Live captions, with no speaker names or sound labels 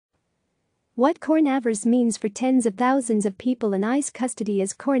What coronavirus means for tens of thousands of people in ICE custody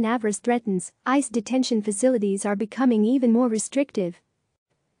as coronavirus threatens, ICE detention facilities are becoming even more restrictive.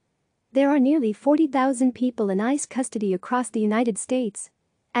 There are nearly 40,000 people in ICE custody across the United States.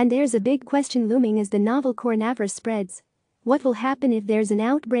 And there's a big question looming as the novel coronavirus spreads. What will happen if there's an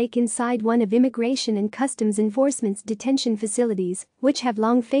outbreak inside one of Immigration and Customs Enforcement's detention facilities, which have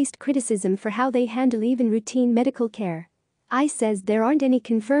long faced criticism for how they handle even routine medical care? ICE says there aren't any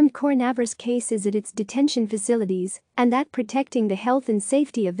confirmed coronavirus cases at its detention facilities, and that protecting the health and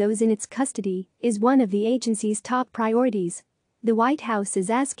safety of those in its custody is one of the agency's top priorities. The White House is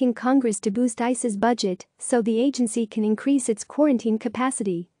asking Congress to boost ICE's budget so the agency can increase its quarantine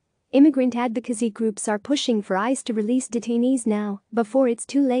capacity. Immigrant advocacy groups are pushing for ICE to release detainees now, before it's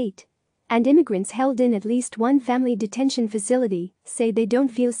too late. And immigrants held in at least one family detention facility say they don't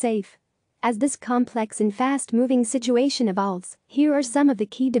feel safe. As this complex and fast-moving situation evolves, here are some of the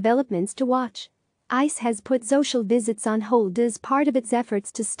key developments to watch. ICE has put social visits on hold as part of its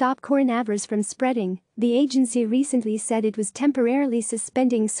efforts to stop coronavirus from spreading. The agency recently said it was temporarily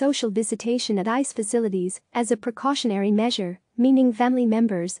suspending social visitation at ICE facilities as a precautionary measure, meaning family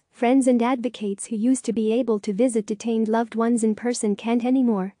members, friends and advocates who used to be able to visit detained loved ones in person can't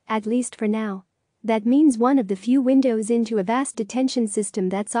anymore, at least for now. That means one of the few windows into a vast detention system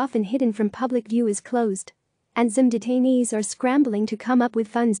that's often hidden from public view is closed. And some detainees are scrambling to come up with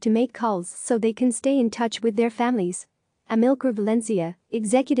funds to make calls so they can stay in touch with their families. Amilcar Valencia,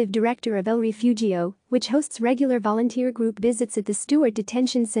 executive director of El Refugio, which hosts regular volunteer group visits at the Stewart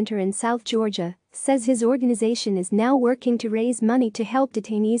Detention Center in South Georgia, says his organization is now working to raise money to help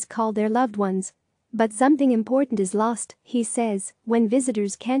detainees call their loved ones. But something important is lost, he says, when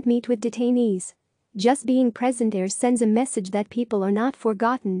visitors can't meet with detainees. Just being present there sends a message that people are not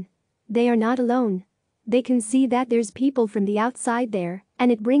forgotten. They are not alone. They can see that there's people from the outside there, and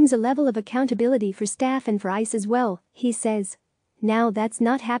it brings a level of accountability for staff and for ICE as well, he says. Now that's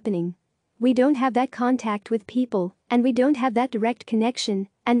not happening. We don't have that contact with people, and we don't have that direct connection,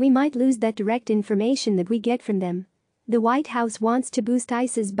 and we might lose that direct information that we get from them. The White House wants to boost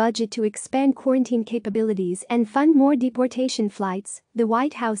ICE's budget to expand quarantine capabilities and fund more deportation flights. The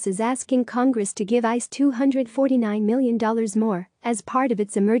White House is asking Congress to give ICE $249 million more as part of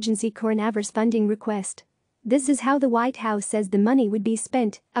its emergency coronavirus funding request. This is how the White House says the money would be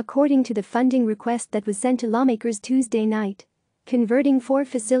spent, according to the funding request that was sent to lawmakers Tuesday night. Converting 4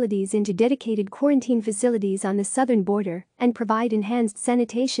 facilities into dedicated quarantine facilities on the southern border and provide enhanced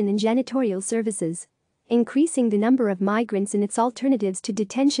sanitation and janitorial services. Increasing the number of migrants in its Alternatives to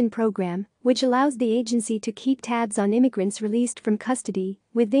Detention program, which allows the agency to keep tabs on immigrants released from custody,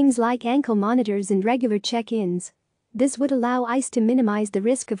 with things like ankle monitors and regular check-ins. This would allow ICE to minimize the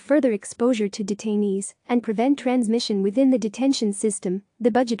risk of further exposure to detainees and prevent transmission within the detention system,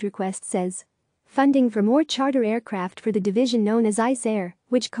 the budget request says. Funding for more charter aircraft for the division known as ICE Air,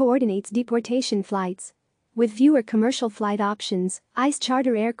 which coordinates deportation flights. With fewer commercial flight options, ICE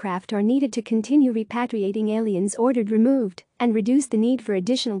charter aircraft are needed to continue repatriating aliens ordered removed and reduce the need for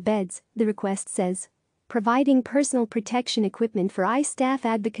additional beds, the request says. Providing personal protection equipment for ICE staff.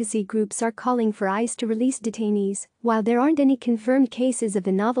 Advocacy groups are calling for ICE to release detainees. While there aren't any confirmed cases of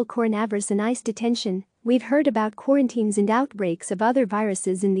the novel coronavirus in ICE detention, we've heard about quarantines and outbreaks of other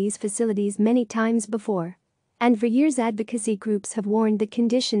viruses in these facilities many times before. And for years advocacy groups have warned that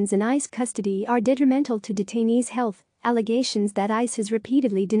conditions in ICE custody are detrimental to detainees' health, allegations that ICE has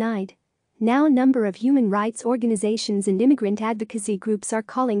repeatedly denied. Now a number of human rights organizations and immigrant advocacy groups are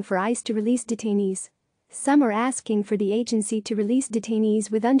calling for ICE to release detainees. Some are asking for the agency to release detainees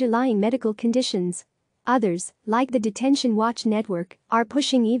with underlying medical conditions. Others, like the Detention Watch Network, are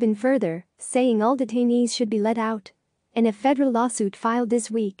pushing even further, saying all detainees should be let out. In a federal lawsuit filed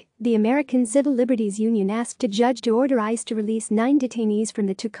this week, the American Civil Liberties Union asked a judge to order ICE to release 9 detainees from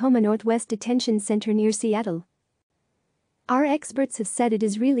the Tacoma Northwest Detention Center near Seattle. Our experts have said it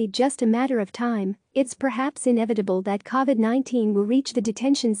is really just a matter of time. It's perhaps inevitable that COVID-19 will reach the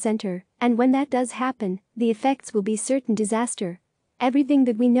detention center, and when that does happen, the effects will be certain disaster. Everything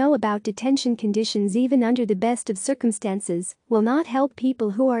that we know about detention conditions, even under the best of circumstances, will not help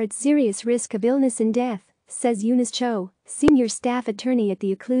people who are at serious risk of illness and death, says Eunice Cho, senior staff attorney at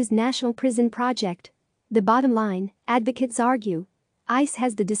the Enclosed National Prison Project. The bottom line, advocates argue, ICE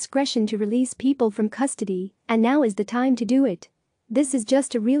has the discretion to release people from custody, and now is the time to do it. This is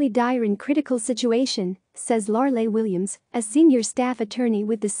just a really dire and critical situation, says Lorelei Williams, a senior staff attorney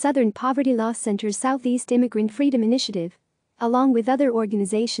with the Southern Poverty Law Center's Southeast Immigrant Freedom Initiative. Along with other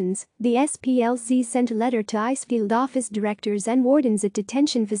organizations, the SPLC sent a letter to ICE field office directors and wardens at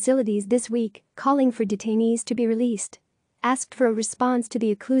detention facilities this week, calling for detainees to be released. Asked for a response to the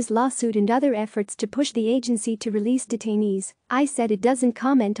accused lawsuit and other efforts to push the agency to release detainees, ICE said it doesn't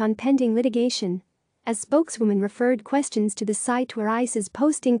comment on pending litigation. A spokeswoman referred questions to the site where ICE is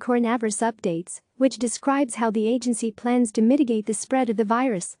posting coronavirus updates, which describes how the agency plans to mitigate the spread of the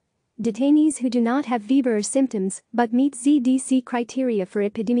virus. Detainees who do not have fever or symptoms but meet CDC criteria for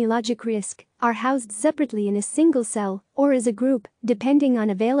epidemiologic risk are housed separately in a single cell or as a group, depending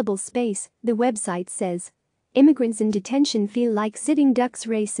on available space, the website says. Immigrants in detention feel like sitting ducks.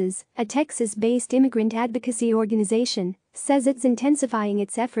 Races, a Texas-based immigrant advocacy organization, says it's intensifying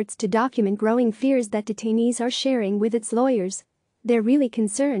its efforts to document growing fears that detainees are sharing with its lawyers. They're really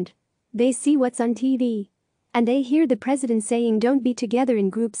concerned. They see what's on TV. And they hear the president saying don't be together in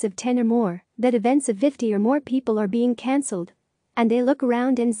groups of 10 or more, that events of 50 or more people are being cancelled. And they look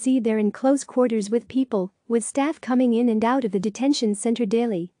around and see they're in close quarters with people, with staff coming in and out of the detention center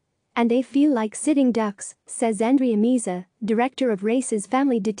daily. And they feel like sitting ducks, says Andrea Meza, director of RACE's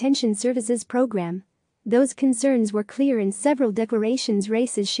Family Detention Services program. Those concerns were clear in several declarations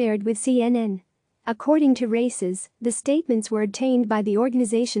RACE's shared with CNN. According to RACE's, the statements were obtained by the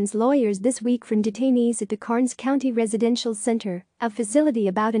organization's lawyers this week from detainees at the Karnes County Residential Center, a facility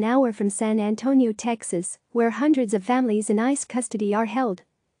about an hour from San Antonio, Texas, where hundreds of families in ICE custody are held.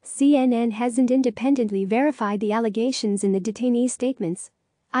 CNN hasn't independently verified the allegations in the detainee statements.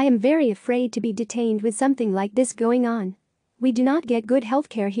 I am very afraid to be detained with something like this going on. We do not get good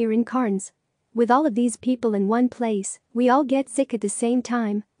healthcare here in Karnes. With all of these people in one place, we all get sick at the same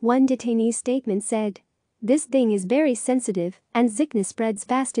time, one detainee's statement said. This thing is very sensitive, and sickness spreads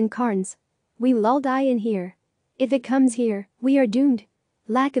fast in Karnes. We will all die in here. If it comes here, we are doomed.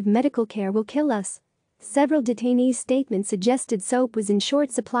 Lack of medical care will kill us. Several detainees' statements suggested soap was in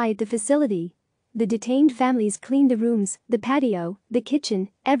short supply at the facility. The detained families clean the rooms, the patio, the kitchen,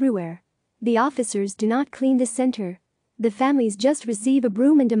 everywhere. The officers do not clean the center. The families just receive a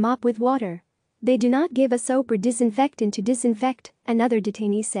broom and a mop with water. They do not give us soap or disinfectant to disinfect, another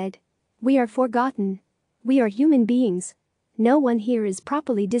detainee said. We are forgotten. We are human beings. No one here is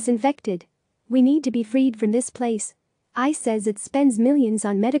properly disinfected. We need to be freed from this place. ICE says it spends millions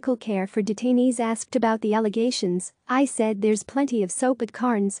on medical care for detainees. Asked about the allegations, ICE said there's plenty of soap at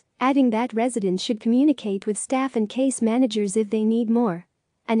Karnes, adding that residents should communicate with staff and case managers if they need more.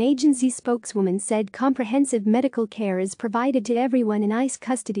 An agency spokeswoman said comprehensive medical care is provided to everyone in ICE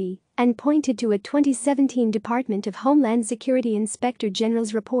custody and pointed to a 2017 Department of Homeland Security Inspector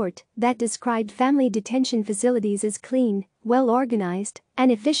General's report that described family detention facilities as clean, well-organized, and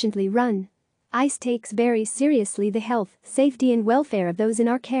efficiently run. ICE takes very seriously the health, safety and welfare of those in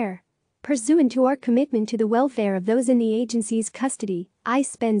our care. Pursuant to our commitment to the welfare of those in the agency's custody, ICE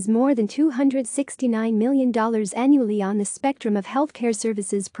spends more than $269 million annually on the spectrum of healthcare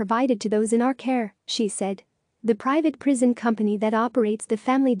services provided to those in our care, she said. The private prison company that operates the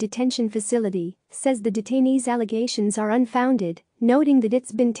family detention facility says the detainees' allegations are unfounded, noting that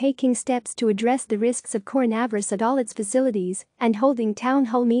it's been taking steps to address the risks of coronavirus at all its facilities and holding town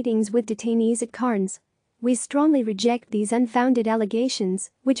hall meetings with detainees at Karnes. We strongly reject these unfounded allegations,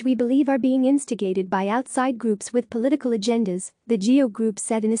 which we believe are being instigated by outside groups with political agendas, the GEO group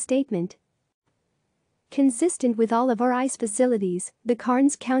said in a statement. Consistent with all of our ICE facilities, the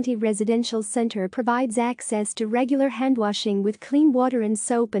Karnes County Residential Center provides access to regular handwashing with clean water and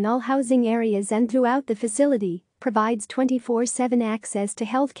soap in all housing areas and throughout the facility, provides 24/7 access to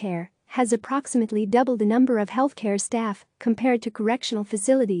health care, has approximately double the number of healthcare staff compared to correctional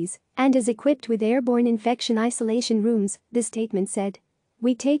facilities, and is equipped with airborne infection isolation rooms, the statement said.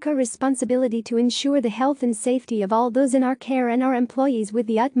 We take our responsibility to ensure the health and safety of all those in our care and our employees with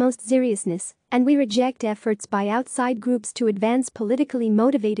the utmost seriousness, and we reject efforts by outside groups to advance politically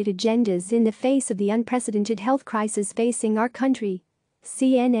motivated agendas in the face of the unprecedented health crisis facing our country.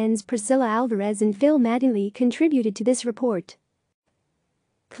 CNN's Priscilla Alvarez and Phil Mattingly contributed to this report.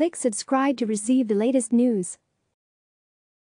 Click subscribe to receive the latest news.